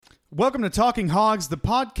Welcome to Talking Hogs, the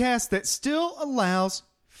podcast that still allows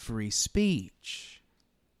free speech.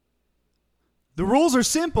 The rules are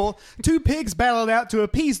simple. Two pigs battle it out to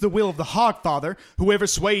appease the will of the Hogfather. Whoever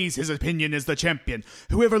sways his opinion is the champion.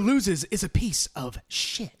 Whoever loses is a piece of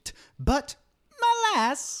shit. But,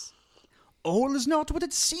 alas, all is not what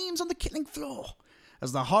it seems on the killing floor,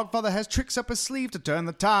 as the Hogfather has tricks up his sleeve to turn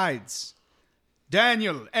the tides.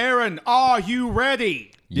 Daniel, Aaron, are you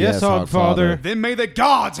ready? Yes, Hogfather. Then may the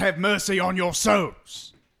gods have mercy on your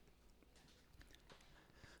souls.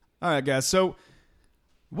 All right, guys, so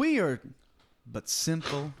we are but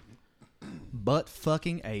simple, but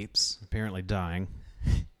fucking apes Apparently dying.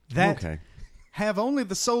 that have only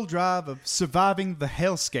the sole drive of surviving the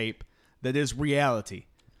hellscape that is reality.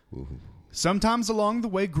 Ooh. Sometimes along the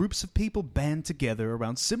way, groups of people band together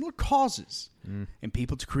around similar causes and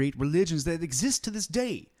people to create religions that exist to this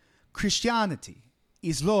day. Christianity,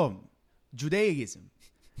 Islam, Judaism,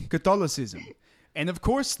 Catholicism, and of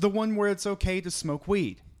course the one where it's okay to smoke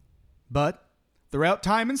weed. But throughout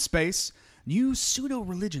time and space, new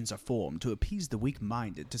pseudo-religions are formed to appease the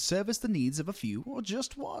weak-minded, to service the needs of a few or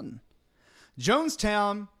just one.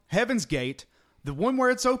 Jonestown, Heaven's Gate, the one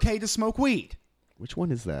where it's okay to smoke weed. Which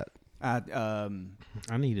one is that? I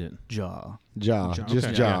need it. Jaw. Jaw. Jaw. Just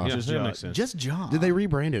Okay. Jaw. Yeah, Just that Jaw. makes sense. Just Jaw. Did they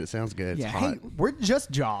rebrand it? It sounds good. It's Yeah, hot. hey, we're just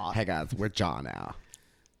Jaw. Hey guys, we're Jaw now.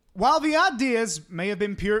 While the ideas may have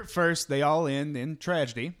been pure at first, they all end in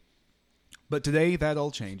tragedy. But today, that all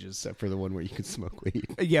changes. Except for the one where you can smoke weed.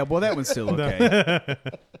 Yeah, well, that one's still okay.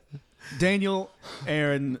 Daniel,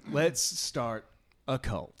 Aaron, let's start a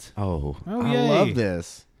cult. Oh, Oh, I yay. love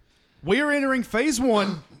this. We are entering phase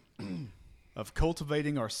one of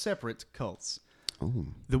cultivating our separate cults. Oh.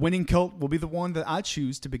 The winning cult will be the one that I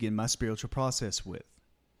choose to begin my spiritual process with.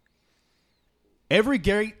 Every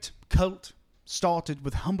great cult started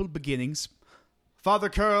with humble beginnings. Father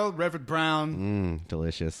Curl, Reverend Brown,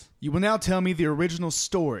 Delicious. you will now tell me the original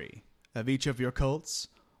story of each of your cults,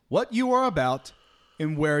 what you are about,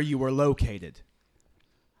 and where you are located.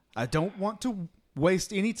 I don't want to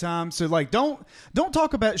waste any time, so don't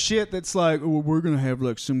talk about shit that's like, oh, we're gonna have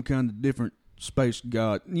like some kind of different space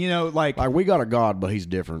god, Like we got a god, but he's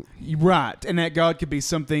different. right, and that god could be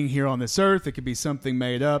something here on this earth. It could be something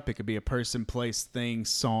made up. It could be a person, place, thing,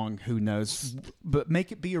 song. Who knows? But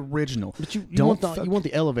make it be original. But you Don't want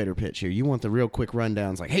the elevator pitch here. You want the real quick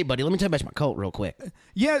rundowns. Like, hey, buddy, let me tell you about my cult real quick.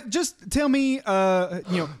 Yeah, just tell me,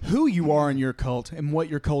 who you are in your cult and what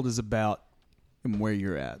your cult is about and where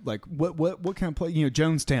you're at. Like, what kind of place?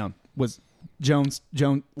 Jonestown was Jones.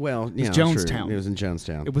 Well, It's yeah, Jonestown. True. It was in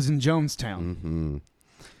Jonestown. It was in Jonestown.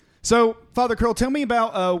 So, Father Curl, tell me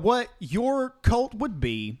about what your cult would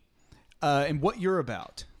be and what you're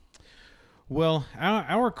about. Well,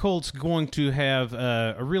 our cult's going to have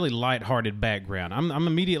a really lighthearted background. I'm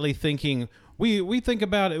immediately thinking, we think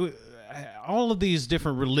about it, all of these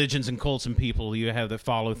different religions and cults and people you have that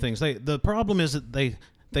follow things. The problem is that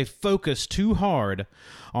they focus too hard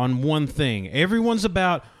on one thing. Everyone's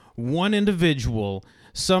about one individual,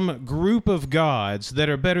 some group of gods that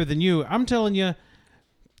are better than you. I'm telling you,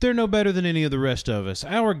 they're no better than any of the rest of us.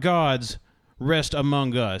 Our gods rest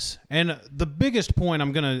among us. And the biggest point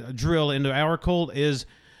I'm going to drill into our cult is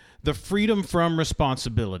the freedom from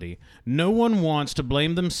responsibility. No one wants to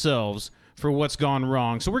blame themselves for what's gone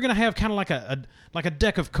wrong. So we're going to have kind of like a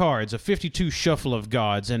deck of cards, a 52 shuffle of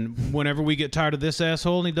gods. And whenever we get tired of this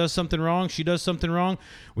asshole and he does something wrong, she does something wrong,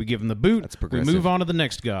 we give him the boot. That's We progressive. move on to the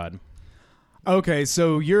next god. Okay,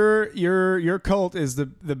 so your cult is the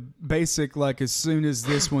basic, like, as soon as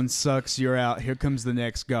this one sucks, you're out. Here comes the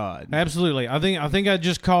next god. Absolutely. I think I'd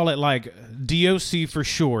just call it like DOC for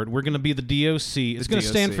short. We're going to be the DOC. It's going to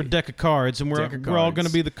stand DOC. for deck of cards, and we're all cards. going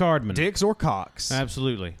to be the cardmen. Dicks or cocks?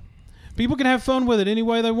 Absolutely. People can have fun with it any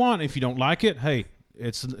way they want. If you don't like it, hey,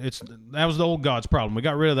 that was the old god's problem. We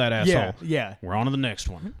got rid of that asshole. Yeah. We're on to the next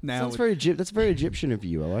one. Now, That's very Egyptian of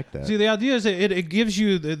you. I like that. See, the idea is that it gives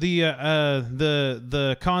you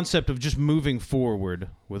the concept of just moving forward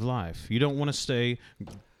with life. You don't want to stay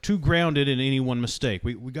too grounded in any one mistake.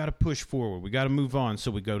 We got to push forward. We got to move on. So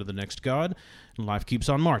we go to the next god, and life keeps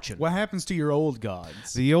on marching. what happens to your old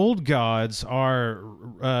gods? The old gods are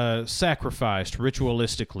sacrificed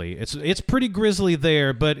ritualistically. It's pretty grisly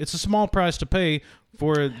there, but it's a small price to pay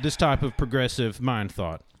for this type of progressive mind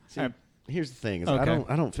thought. See, here's the thing: is Okay.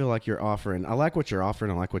 I don't feel like you're offering. I like what you're offering.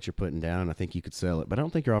 I like what you're putting down. I think you could sell it, but I don't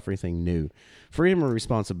think you're offering anything new. Freedom and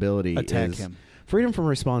responsibility. Attack him. Freedom from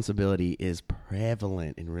responsibility is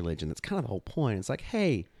prevalent in religion. That's kind of the whole point. It's like,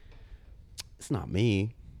 hey, it's not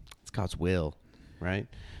me. It's God's will, right?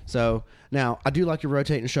 So now I do like your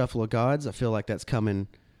rotate and shuffle of gods. I feel like that's coming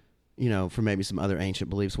from maybe some other ancient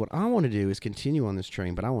beliefs. What I want to do is continue on this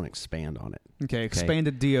train, but I want to expand on it. Okay,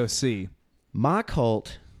 expanded DOC. My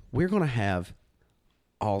cult, we're going to have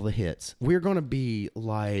all the hits. We're going to be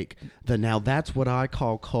like now that's what I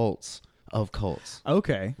call cults of cults.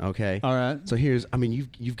 Okay. Okay. All right. So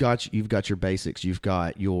you've got your basics. You've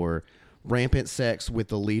got your rampant sex with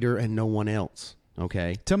the leader and no one else.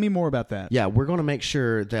 Okay. Tell me more about that. Yeah, we're going to make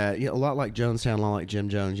sure that a lot like Jonestown, a lot like Jim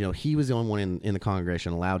Jones. He was the only one in the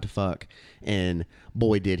congregation allowed to fuck, and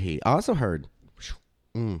boy did he. I also heard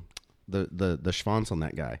the schwanz on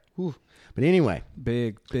that guy. Whew. But anyway,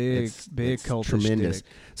 big cultish tremendous.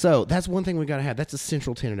 dick. So that's one thing we got to have. That's a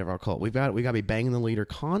central tenet of our cult. We got to be banging the leader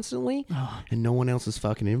constantly, and no one else is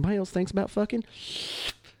fucking. Anybody else thinks about fucking?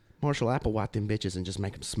 Marshall Applewhite them bitches and just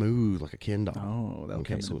make them smooth like a Ken doll. Oh, that'll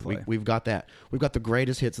come into play. We've got that. We've got the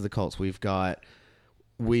greatest hits of the cults. We've got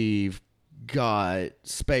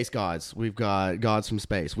space gods. We've got gods from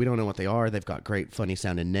space. We don't know what they are. They've got great, funny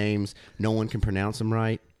sounding names. No one can pronounce them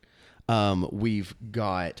right. We've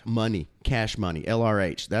got money, cash money,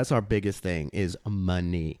 LRH. That's our biggest thing is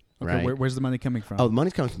money. Okay, right? Where's the money coming from? Oh, the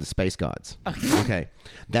money's coming from the space gods. Okay.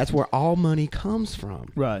 That's where all money comes from.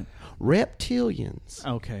 Right. Reptilians.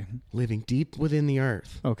 Okay. Living deep within the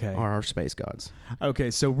earth. Okay. Are our space gods.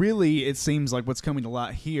 Okay, so really it seems like what's coming to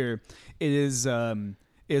light here is a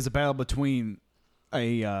battle between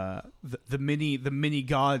the many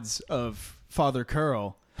gods of Father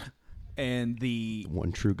Curl and the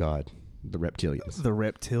one true god, the reptilians. The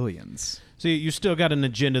reptilians. See, you still got an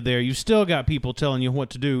agenda there. You still got people telling you what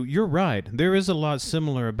to do. You're right. There is a lot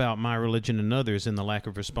similar about my religion and others in the lack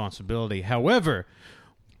of responsibility. However,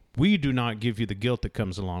 we do not give you the guilt that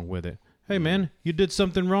comes along with it. Hey, man, you did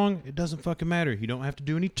something wrong. It doesn't fucking matter. You don't have to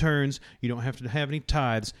do any turns. You don't have to have any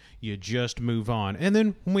tithes. You just move on. And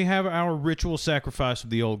then when we have our ritual sacrifice of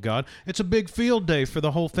the old god, it's a big field day for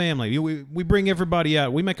the whole family. We bring everybody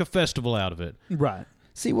out. We make a festival out of it. Right.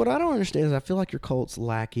 See, what I don't understand is I feel like your cult's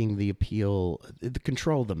lacking the appeal, the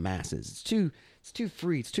control of the masses. It's too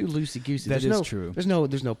free. It's too loosey goosey. That is true. There's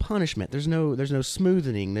no punishment. There's no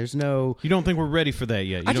smoothing. There's no. You don't think we're ready for that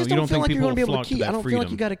yet? I just don't feel think like you're people going to be able flock to keep. that I don't freedom. feel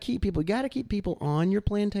like you got to keep people. You got to keep people on your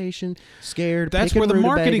plantation, scared. That's picking where the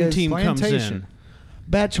marketing rutabagas. team comes in. Plantation.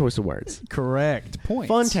 Bad choice of words. Correct. Points.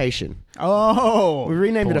 Funtation. Oh. We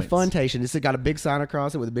renamed it a points. Funtation. It's got a big sign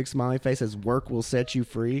across it with a big smiley face that says "Work will set you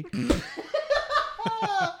free."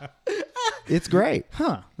 It's great.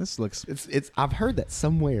 Huh. This looks... It's. I've heard that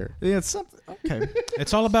somewhere. Yeah, it's something... Okay.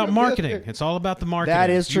 It's all about marketing. It's all about the marketing. That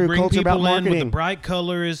is true. You bring Cults are people about in with the marketing. bright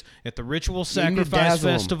colors at the ritual need to sacrifice dazzle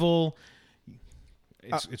 'em. festival.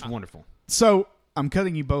 It's wonderful. So, I'm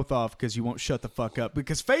cutting you both off because you won't shut the fuck up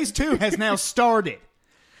because phase 2 has now started.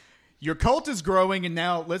 Your cult is growing, and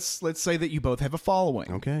now let's say that you both have a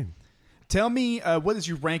following. Okay. Tell me, what is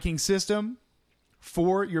your ranking system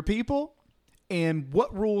for your people, and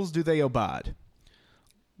what rules do they abide?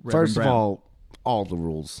 First of Brown. all the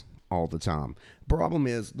rules all the time. Problem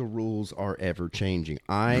is the rules are ever changing.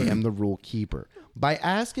 I am the rule keeper. By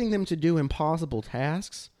asking them to do impossible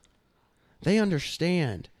tasks, they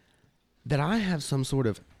understand that I have some sort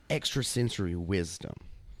of extrasensory wisdom.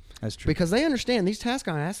 That's true. Because they understand these tasks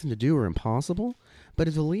I ask them to do are impossible, but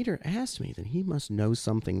if the leader asks me, then he must know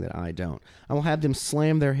something that I don't. I will have them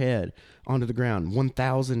slam their head onto the ground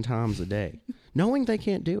 1,000 times a day, knowing they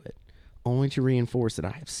can't do it, only to reinforce that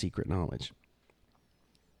I have secret knowledge.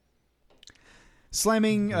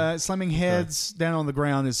 Slamming heads down on the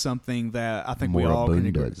ground is something that I think we all can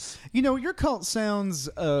agree. Moribundas. You know, your cult sounds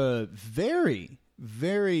very,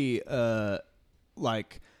 very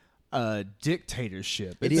like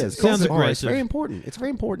dictatorship. It It's- is. sounds Cults are. aggressive. It's very important. It's very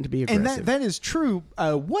important to be aggressive. and that is true.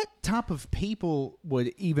 What type of people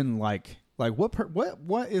would even like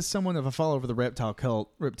what is someone of a follower of the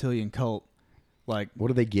reptilian cult like? What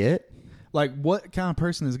do they get? Like, what kind of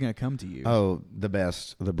person is going to come to you? Oh, the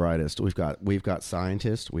best, the brightest. We've got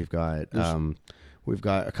scientists. We've got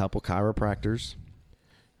a couple chiropractors.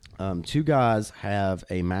 2 guys have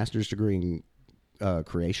a master's degree in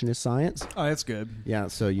creationist science. Oh, that's good. Yeah,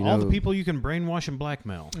 so All the people you can brainwash and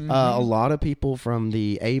blackmail. a lot of people from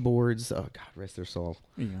the A boards. Oh God, rest their soul.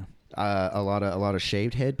 Yeah. A lot of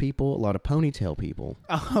shaved head people. A lot of ponytail people.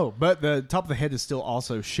 Oh, but the top of the head is still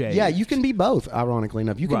also shaved. Yeah, you can be both. Ironically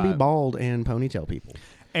enough, you can be Right. bald and ponytail people.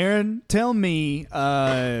 Aaron, tell me,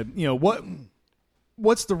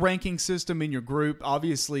 what's the ranking system in your group?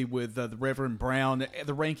 Obviously, with the Reverend Brown,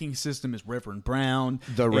 the ranking system is Reverend Brown.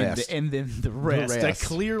 The rest. and then the rest. rest. A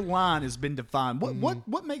clear line has been defined.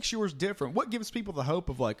 What makes yours different? What gives people the hope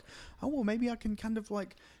of like, oh well, maybe I can kind of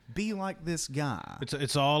like be like this guy.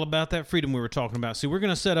 It's all about that freedom we were talking about. See, we're going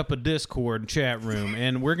to set up a Discord chat room,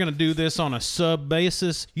 and we're going to do this on a sub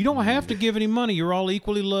basis. You don't have to give any money. You're all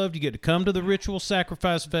equally loved. You get to come to the Ritual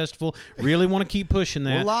Sacrifice Festival. Really want to keep pushing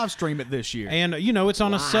that. We'll live stream it this year. And, it's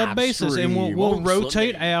on a sub basis, and we'll stream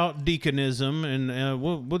rotate Sunday. out deaconism, and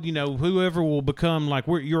we'll whoever will become, like,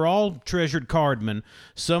 you're all treasured cardmen.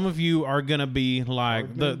 Some of you are going to be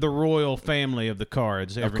like the royal family of the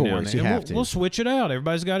cards every now and course, then. you And have to. we'll switch it out.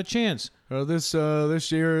 Everybody's got a chance.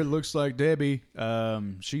 This year it looks like Debbie.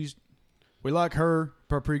 We like her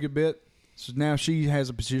for a pretty good bit. So now she has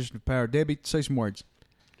a position of power. Debbie, say some words.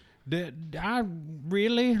 I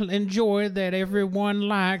really enjoyed that everyone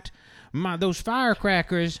liked those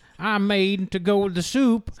firecrackers I made to go with the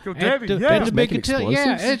soup. go, Debbie. Yeah. At the Making Big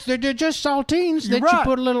Yeah, explosives? they're just saltines You're that right. you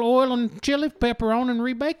put a little oil and chili pepper on and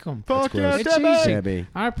rebake them. Fuck yeah, gross. It's Debbie. easy. Debbie.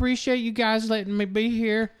 I appreciate you guys letting me be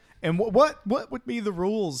here. And what would be the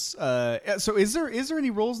rules? So is there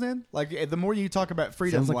any rules then? Like the more you talk about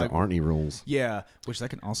freedom, Sounds like the Arnie rules. yeah, which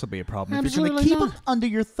that can also be a problem. If you're Absolutely going to keep not. them under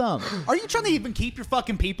your thumb. Are you trying to even keep your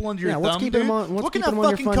fucking people under your Yeah, thumb, what's keeping dude? them on- what's Look at keeping how them on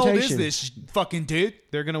your fucking cold is frontation? this fucking dude?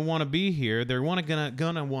 They're gonna want to be here. They're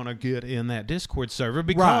gonna want to get in that Discord server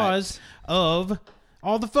because of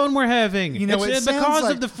all the fun we're having. You know, it's it because sounds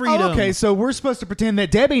like, of the freedom. Oh, okay, so we're supposed to pretend that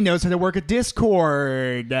Debbie knows how to work a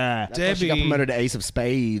Discord. That's why she got Debbie. promoted to Ace of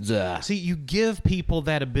Spades. See, you give people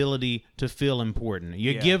that ability to feel important.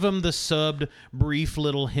 You Yeah. give them the subbed, brief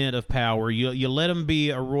little hint of power. You let them be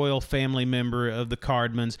a royal family member of the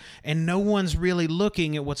Cardmans, and no one's really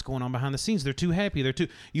looking at what's going on behind the scenes. They're too happy.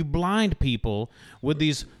 You blind people with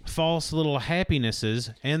these false little happinesses,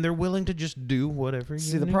 and they're willing to just do whatever you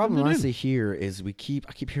See, the need problem them to I do. see here is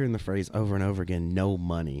I keep hearing the phrase over and over again, no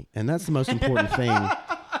money. And that's the most important thing.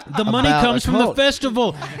 The money about comes a from the cult.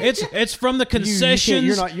 festival. It's from the can't-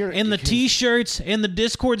 concessions you're and the T-shirts and the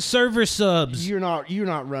Discord server subs. You're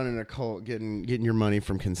not running a cult getting your money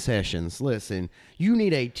from concessions. Listen, you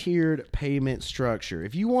need a tiered payment structure.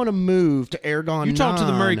 If you want to move to Aragon, You talk to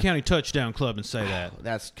the Murray 9, County Touchdown Club and say that.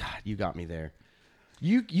 That's God. You got me there.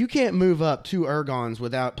 You can't move up 2 Ergons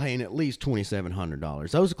without paying at least $2,700.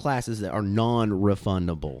 Those are classes that are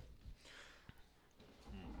non-refundable.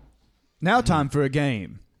 Now time for a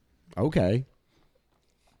game. Okay.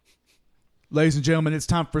 Ladies and gentlemen, it's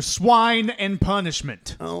time for Swine and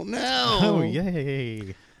Punishment. Oh no. Oh,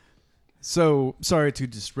 yay. So, sorry to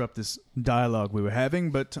disrupt this dialogue we were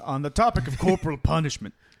having, but on the topic of corporal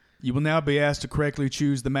punishment, you will now be asked to correctly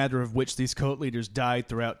choose the matter of which these cult leaders died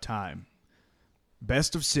throughout time.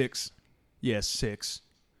 Best of 6. Yes, 6.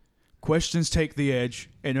 Questions take the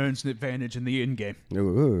edge and earns an advantage in the end game.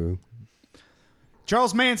 Ooh.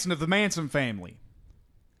 Charles Manson of the Manson family.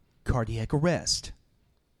 Cardiac arrest.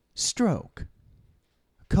 Stroke.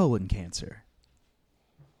 Colon cancer.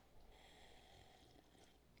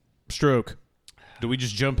 Stroke. Do we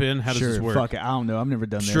just jump in? How does Sure, this work? fuck it. I don't know. I've never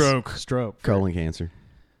done Stroke. this. Stroke. Colon cancer.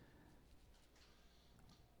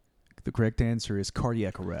 The correct answer is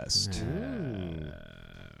cardiac arrest.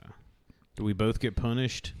 Do we both get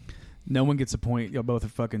punished? No one gets a point. Y'all both are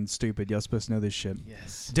fucking stupid. Y'all supposed to know this shit.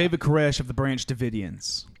 Yes. David Koresh of the Branch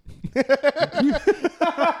Davidians.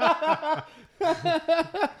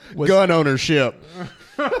 Gun ownership.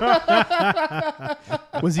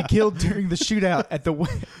 Was he killed during the shootout at the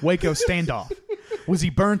Waco standoff? Was he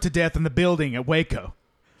burned to death in the building at Waco?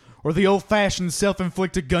 Or the old-fashioned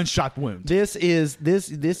self-inflicted gunshot wound? This is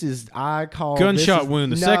I call Gunshot this is-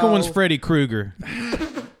 wound. The no. second one's Freddy Krueger.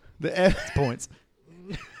 The- Points.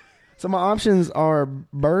 So my options are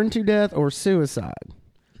burn to death or suicide.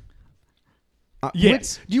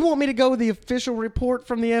 Yes. Do you want me to go with the official report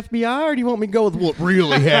from the FBI, or do you want me to go with what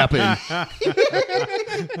really happened?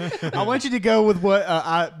 I want you to go with what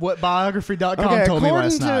biography.com Okay, told me according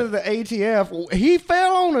last to night. the ATF, he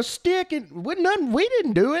fell on a stick and with nothing. We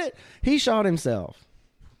didn't do it. He shot himself.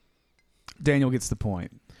 Daniel gets the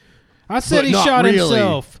point. I said But he not shot really.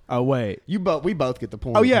 himself. Oh, wait. We both get the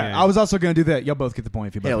point. Oh, yeah. Yeah. I was also going to do that. Y'all both get the point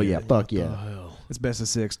if you both Hell do yeah! that. Fuck yeah! It's best of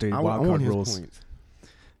 6, dude. I Wild want card his rules. points.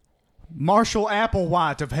 Marshall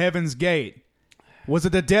Applewhite of Heaven's Gate. Was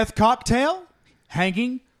it a death cocktail,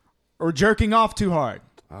 hanging, or jerking off too hard?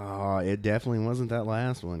 Oh, it definitely wasn't that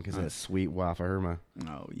last one because that sweet wife of Irma.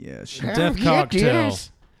 Oh, yeah. Death cocktail.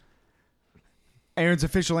 Aaron's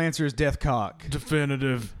official answer is death cock.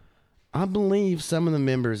 Definitive. I believe some of the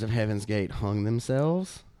members of Heaven's Gate hung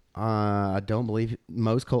themselves. I don't believe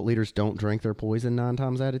most cult leaders don't drink their poison 9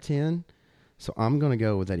 times out of 10. So I'm going to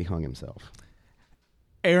go with that he hung himself.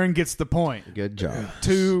 Aaron gets the point. Good job.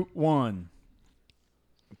 2-1.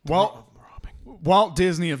 Well, Walt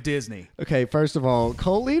Disney of Disney. Okay, first of all,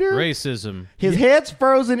 cult leader? Racism. His head's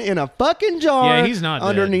frozen in a fucking jar. Yeah, he's not dead.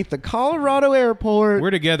 underneath the Colorado airport. We're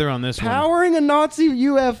together on this one. powering a Nazi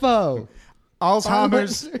UFO.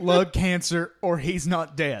 Alzheimer's, lung cancer, or he's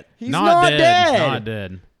not dead. He's not dead. Not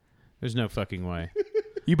dead. There's no fucking way.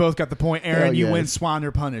 You both got the point, Aaron. Hell You yes. win swine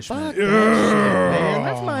or punishment. Fuck that shit, man.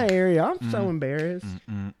 That's my area. I'm so embarrassed.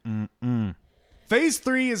 Phase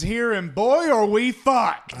 3 is here, and boy, are we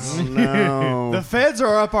fucked. Oh, no. The feds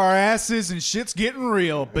are up our asses, and shit's getting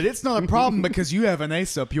real. But it's not a problem because you have an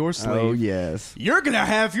ace up your sleeve. Oh, yes. You're going to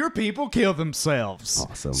have your people kill themselves.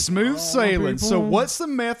 Awesome. Smooth sailing. So what's the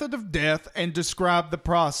method of death, and describe the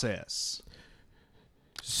process?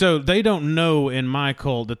 So they don't know in my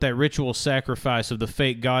cult that ritual sacrifice of the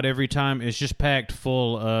fake god every time is just packed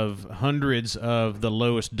full of hundreds of the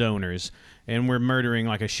lowest donors. And we're murdering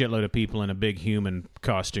like a shitload of people in a big human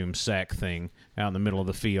costume sack thing out in the middle of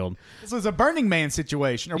the field. This is a Burning Man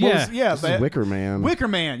situation. Or Yeah. This is Wicker Man. Wicker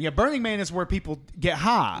Man. Yeah, Burning Man is where people get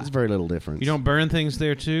high. It's very little difference. You don't burn things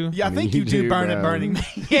there too? Yeah, I think you you do do, burn at bro. Burning Man.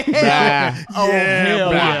 Yeah. Oh,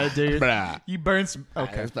 hell yeah, dude. Blah. You burn some.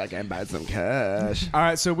 Okay. Let's fucking buy some cash. All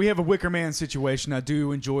right, so we have a Wicker Man situation. I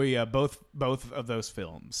do enjoy both of those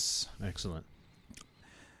films. Excellent.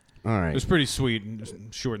 All It right. was pretty sweet, just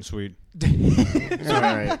short and sweet. All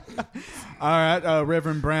right. All right,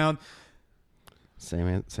 Reverend Brown.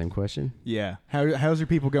 Same question. Yeah. How's your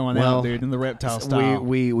people going out, dude, in the reptile style?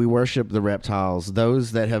 We worship the reptiles.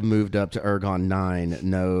 Those that have moved up to Ergon 9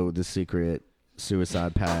 know the secret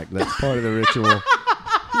suicide pact. That's part of the ritual.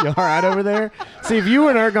 You all right over there? See, if you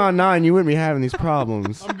were in Ergon 9, you wouldn't be having these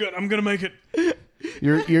problems. I'm good. I'm going to make it.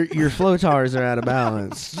 Your flotars are out of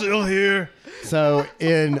balance. Still here. So,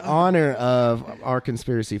 in honor of our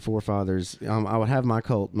conspiracy forefathers, I would have my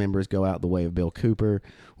cult members go out the way of Bill Cooper,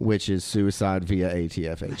 which is suicide via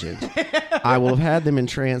ATF agent. I will have had them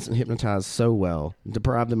entranced and hypnotized so well,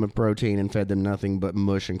 deprived them of protein, and fed them nothing but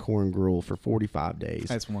mush and corn gruel for 45 days.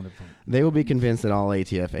 That's wonderful. They will be convinced that all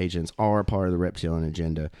ATF agents are a part of the reptilian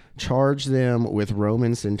agenda, charge them with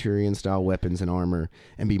Roman centurion-style weapons and armor,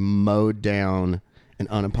 and be mowed down and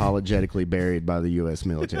unapologetically buried by the U.S.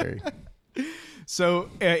 military. So,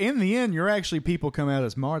 in the end, your actually people come out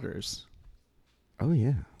as martyrs. Oh,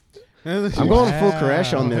 yeah. I'm going full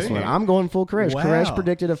Koresh on this Wow. one. I'm going full Koresh. Wow. Koresh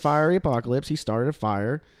predicted a fiery apocalypse. He started a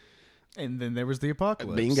fire. And then there was the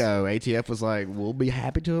apocalypse. Bingo. ATF was like, we'll be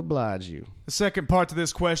happy to oblige you. The second part to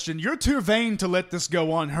this question, you're too vain to let this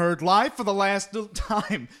go unheard. Live for the last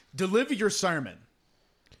time. Deliver your sermon.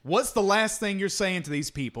 What's the last thing you're saying to these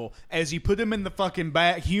people as you put them in the fucking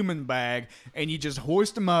human bag and you just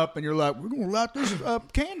hoist them up and you're like, we're going to light this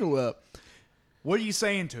candle up. What are you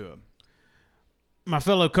saying to them? My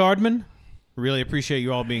fellow cardmen, really appreciate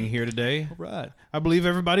you all being here today. Right. I believe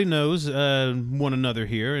everybody knows one another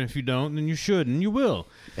here, and if you don't, then you should, and you will.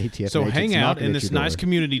 ATF So agents hang out knocking in at this your nice door.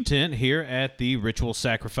 community tent here at the Ritual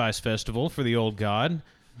Sacrifice Festival for the old god.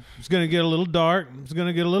 It's going to get a little dark. It's going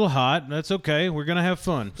to get a little hot. That's okay. We're going to have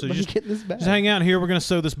fun. So Let me just get this bag. hang out here. We're going to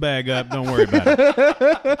sew this bag up. Don't worry about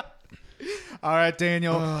it. All right,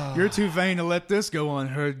 Daniel, you're too vain to let this go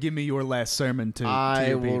unheard. Give me your last sermon to I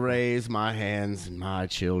your will people. raise my hands, my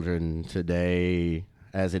children, today,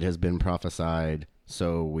 as it has been prophesied,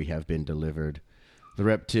 so we have been delivered. The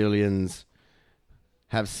reptilians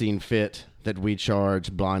have seen fit that we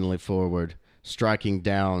charge blindly forward, striking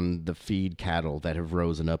down the feed cattle that have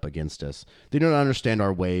risen up against us. They do not understand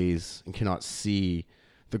our ways and cannot see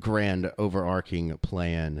the grand overarching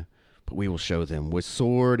plan, but we will show them. With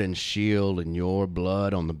sword and shield and your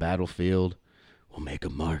blood on the battlefield, we'll make a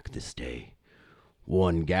mark this day,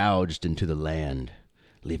 one gouged into the land,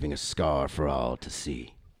 leaving a scar for all to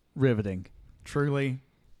see. Riveting. Truly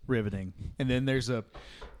riveting. And then there's a...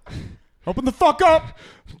 Open the fuck up!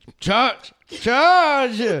 Charge!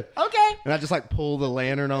 Charge! Okay. And I just like pull the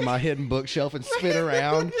lantern on my hidden bookshelf and spin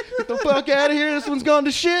around. Get the fuck out of here. This one's gone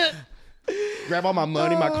to shit. Grab all my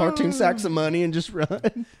money, my cartoon sacks of money, and just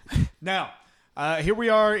run. Now, here we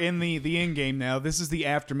are in the end game now. This is the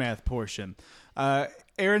aftermath portion.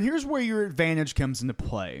 Aaron, here's where your advantage comes into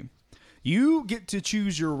play. You get to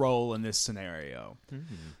choose your role in this scenario.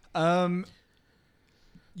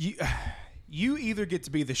 You either get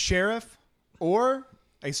to be the sheriff or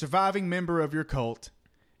a surviving member of your cult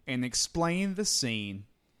and explain the scene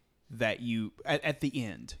that you at the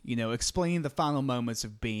end. You know, explain the final moments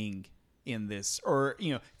of being in this. Or,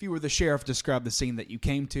 you know, if you were the sheriff, describe the scene that you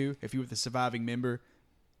came to. If you were the surviving member,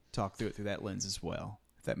 talk through it through that lens as well.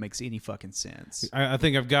 If that makes any fucking sense. I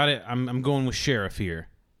think I've got it. I'm going with Sheriff here.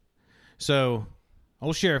 So,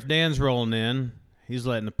 old Sheriff Dan's rolling in. He's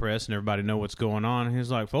letting the press and everybody know what's going on.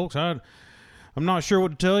 He's like, folks, I'm not sure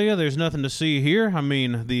what to tell you. There's nothing to see here. I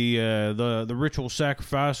mean, the ritual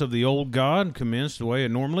sacrifice of the old god commenced the way it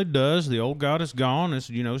normally does. The old god is gone. It's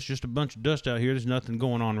it's just a bunch of dust out here. There's nothing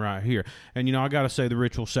going on right here. And I got to say, the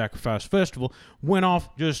ritual sacrifice festival went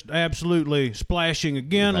off just absolutely splashing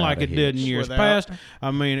again, Without like a it did in hitch. years past.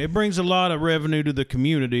 I mean, it brings a lot of revenue to the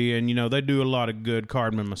community, and they do a lot of good.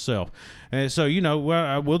 Cardman myself, and so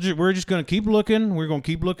we're just going to keep looking. We're going to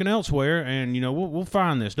keep looking elsewhere, and we'll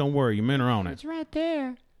find this. Don't worry, your men are on it. It's right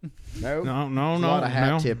there. No, No, a lot of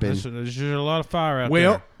hat tipping. There's just a lot of fire out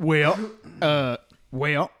there.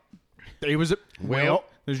 It was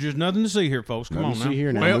There's just nothing to see here, folks. Come on now. See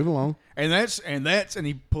here now. Well- Move along. and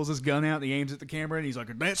he pulls his gun out and he aims at the camera and he's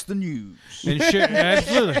like, "That's the news." And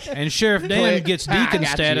absolutely. And Sheriff Dan gets I deacon got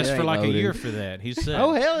you. status It for ain't like a loaded. year for that. He said.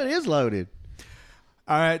 Oh hell, it is loaded.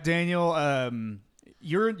 All right, Daniel.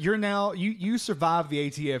 You're now you survived the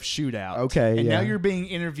ATF shootout. Okay, and yeah. now you're being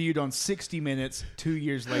interviewed on 60 Minutes 2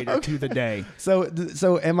 years later to the day.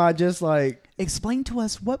 So am I just like Explain to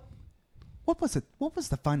us what was it? What was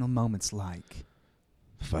the final moments like?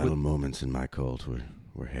 the final moments in my cult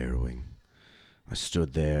were harrowing. I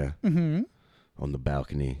stood there on the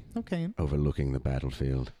balcony Okay. overlooking the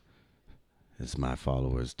battlefield as my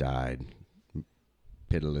followers died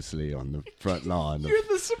pitilessly on the front lawn of You're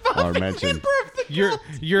the surviving our mansion. member of the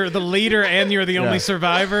You're the leader and you're the only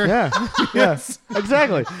survivor. Yeah, yes,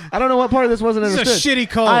 exactly. I don't know what part of this wasn't This is a understood. shitty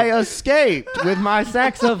cult. I escaped with my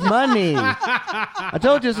sacks of money. I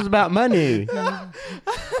told you this was about money.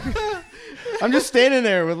 I'm just standing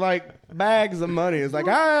there with like bags of money. It's like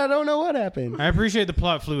I don't know what happened. I appreciate the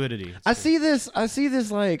plot fluidity. I see this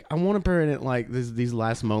like I want to put it like these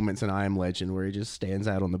last moments in I Am Legend where he just stands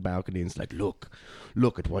out on the balcony and it's like, look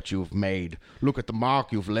at what you've made. Look at the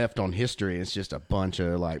mark you've left on history. It's just a bunch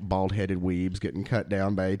of like bald-headed weebs getting cut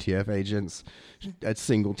down by ATF agents. A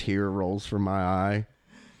single tear rolls from my eye,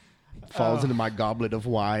 falls into my goblet of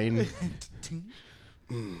wine.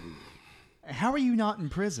 How are you not in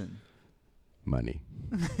prison? Money.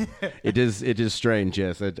 It is strange.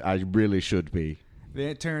 Yes, I really should be. Then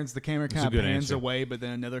it turns, the camera a kind of good pans answer. away, but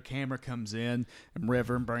then another camera comes in, and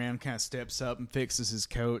Reverend Brown kind of steps up and fixes his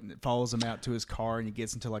coat, and it follows him out to his car, and he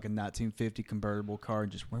gets into like a 1950 convertible car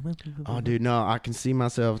and just. Oh, dude, no, I can see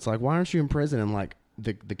myself. It's like, why aren't you in prison? And like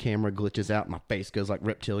the camera glitches out, my face goes like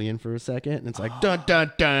reptilian for a second, and it's like, dun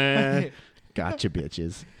dun dun. Gotcha,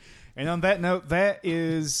 bitches. And on that note, that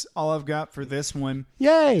is all I've got for this one.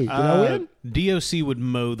 Yay! Did I win? DOC would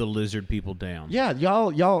mow the lizard people down. Yeah,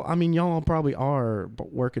 y'all. I mean, y'all probably are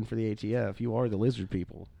working for the ATF. You are the lizard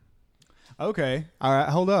people. Okay, all right,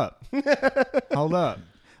 hold up, hold up.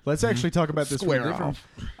 Let's actually talk about this Square one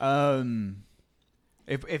different.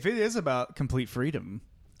 If it is about complete freedom,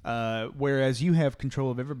 whereas you have control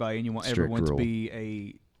of everybody and you want Strict everyone to rule.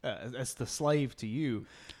 be as the slave to you,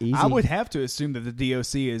 Easy. I would have to assume that the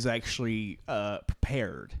DOC is actually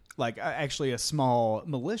prepared, like actually a small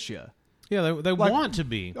militia, Yeah, they Like- want to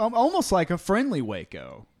be. almost like a friendly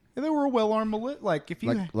Waco. They were a well-armed militia. Like if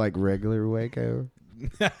you, like regular Waco.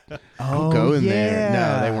 oh, Going yeah. there.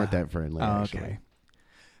 No, they weren't that friendly. Oh, actually. okay.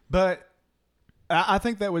 But I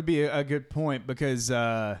think that would be a good point because,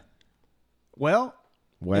 well,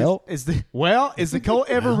 is the cult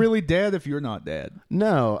ever really dead if you're not dead?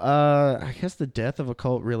 No. I guess the death of a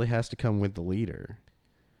cult really has to come with the leader.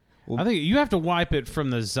 I think you have to wipe it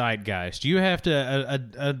from the zeitgeist. You have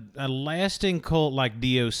to a lasting cult like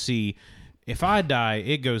DOC. If I die,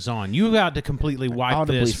 it goes on. You got to completely wipe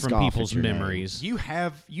Audibly this from scoff at people's your name. memories. You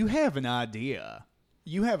have an idea.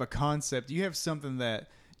 You have a concept. You have something that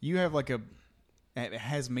you have like it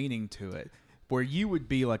has meaning to it. Where you would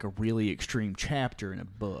be like a really extreme chapter in a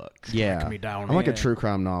book. Yeah. me down. I'm like a Yeah. true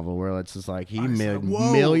crime novel where it's just like he was made like,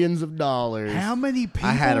 whoa. millions of dollars. How many people?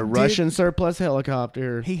 I had a did- Russian surplus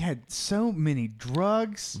helicopter, He had so many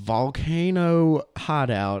drugs. volcano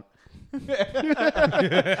hideout.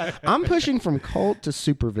 I'm pushing from cult to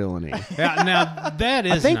supervillainy. Now that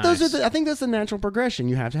is I think nice. I think that's the natural progression.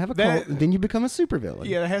 You have to have a That- cult, and then you become a supervillain.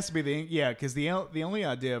 Yeah, it has to be because the only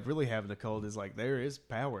idea of really having a cult is like there is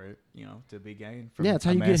power, to be gained from Yeah, it's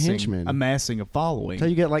how you get henchmen. amassing a following. That's how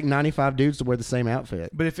you get like 95 dudes to wear the same outfit.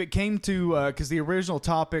 But if it came to because the original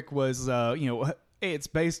topic was it's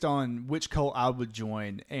based on which cult I would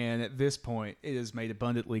join, and at this point it is made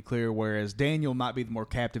abundantly clear. Whereas Daniel might be the more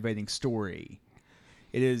captivating story,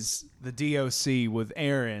 it is the DOC with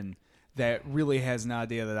Aaron that really has an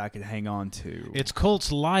idea that I could hang on to. It's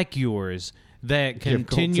cults like yours that Give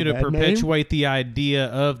cults continue a to bad name? perpetuate the idea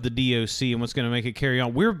of the DOC and what's going to make it carry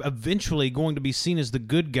on. We're eventually going to be seen as the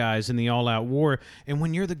good guys in the all-out war, and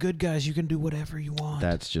when you're the good guys, you can do whatever you want.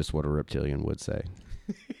 That's just what a reptilian would say.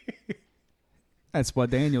 That's why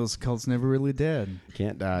Daniel's cult's never really dead.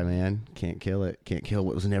 Can't die, man. Can't kill it. Can't kill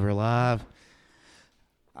what was never alive.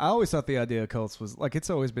 I always thought the idea of cults was like it's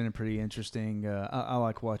always been a pretty interesting. I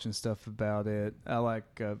like watching stuff about it. I like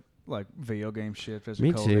video game shit. There's a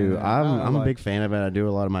Me cult too. in it. I'm like, a big fan of it. I do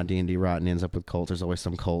a lot of my D&D writing ends up with cults. There's always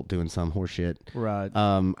some cult doing some horse shit. Right.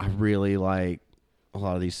 I really like a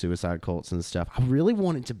lot of these suicide cults and stuff. I really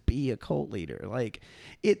wanted to be a cult leader. Like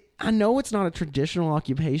I know it's not a traditional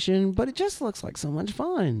occupation, but it just looks like so much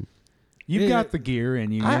fun. You've got the gear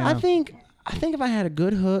in you. I think if I had a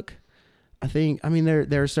good hook,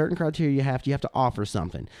 there are certain criteria you have to offer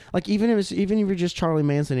something. Like even if you're just Charlie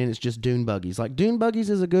Manson and it's just dune buggies. Like dune buggies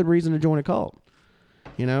is a good reason to join a cult.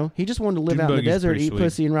 You know, he just wanted to live Dune out in the buggies desert, pretty eat sweet.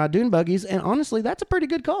 pussy, and ride dune buggies. And honestly, that's a pretty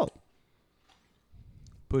good cult.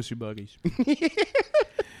 Pussy buggies.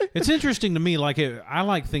 It's interesting to me. Like I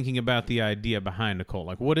like thinking about the idea behind a cult.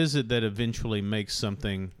 Like, what is it that eventually makes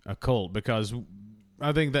something a cult? Because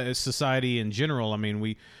I think that as society in general, I mean,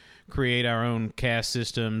 we create our own caste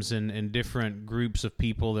systems and different groups of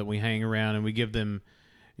people that we hang around, and we give them,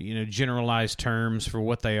 generalized terms for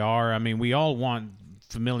what they are. I mean, we all want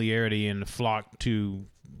familiarity and flock to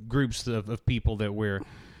groups of people that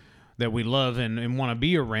we love and want to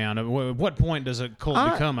be around. At what point does a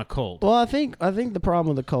cult become a cult? Well, I think the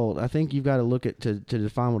problem with a cult, I think you've got to look at to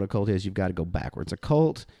define what a cult is. You've got to go backwards. A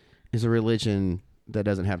cult is a religion that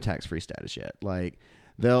doesn't have tax-free status yet. Like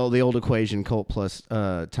the old equation, cult plus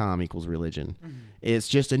time equals religion. Mm-hmm. It's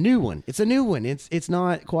just a new one. It's a new one. It's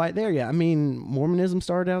not quite there yet. I mean, Mormonism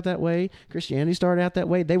started out that way. Christianity started out that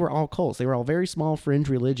way. They were all cults. They were all very small fringe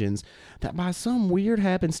religions that by some weird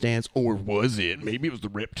happenstance, or was it? Maybe it was the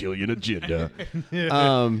reptilian agenda.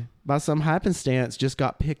 By some happenstance, just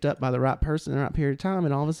got picked up by the right person in the right period of time,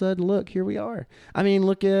 and all of a sudden, look, here we are. I mean,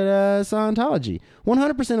 look at Scientology.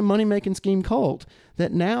 100% a money-making scheme cult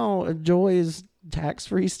that now enjoys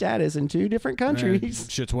tax-free status in 2 different countries. Man,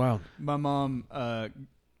 shit's wild. My mom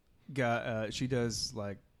she does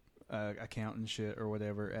like accounting shit or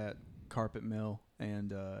whatever at Carpet Mill,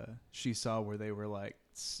 and she saw where they were like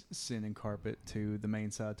sending carpet to the main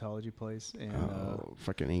Scientology place in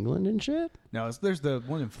fucking England and shit. No, there's the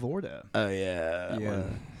one in Florida. Oh yeah, yeah.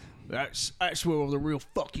 That's where all the real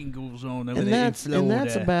fucking goes on. And that's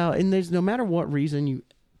about. And there's no matter what reason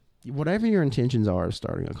whatever your intentions are of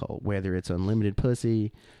starting a cult, whether it's unlimited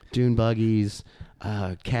pussy, dune buggies,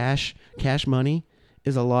 cash money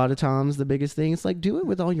is a lot of times the biggest thing. It's like, do it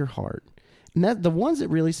with all your heart. And that the ones that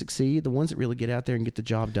really succeed, the ones that really get out there and get the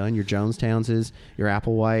job done, your Jonestownses, your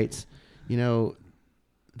Applewhites,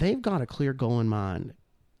 they've got a clear goal in mind,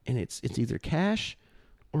 and it's either cash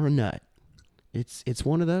or a nut. It's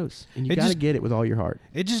one of those, and you got to get it with all your heart.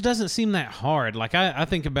 It just doesn't seem that hard. Like I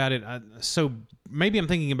think about it, so maybe I'm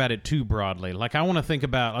thinking about it too broadly. Like I want to think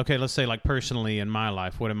about, okay, let's say like personally in my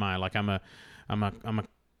life, what am I? Like I'm a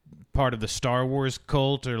part of the Star Wars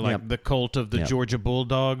cult, or like the cult of the Georgia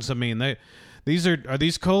Bulldogs. I mean, are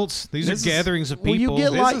these cults? These are gatherings of people.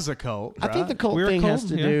 This is a cult. Right? I think the cult thing has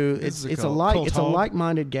to do. It's a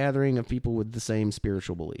like-minded gathering of people with the same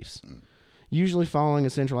spiritual beliefs. Usually following a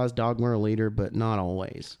centralized dogma or leader, but not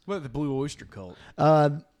always. What about the Blue Oyster Cult?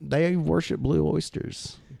 They worship blue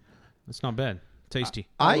oysters. That's not bad. Tasty.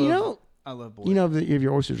 I love blue. If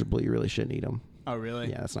your oysters are blue, you really shouldn't eat them. Oh, really?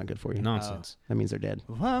 Yeah, that's not good for you. Nonsense. That means they're dead.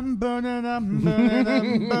 I'm burning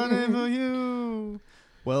for you.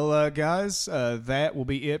 Well, guys, that will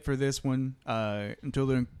be it for this one. Until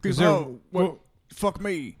then, fuck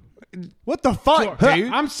me. What the fuck,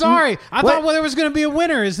 dude? I'm sorry. I thought there was going to be a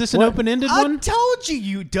winner. Is this an open-ended one? I told you,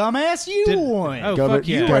 you dumbass. You won. Oh, fuck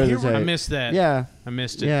yeah. I missed that. Yeah. I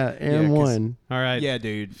missed it. Yeah, Aaron won. All right. Yeah,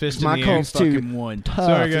 dude. Fist my in the air. cult's too fucking won. tough.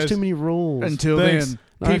 Sorry, guys. There's too many rules. Until Thanks.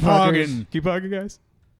 then, keep hogging. Keep hogging, guys.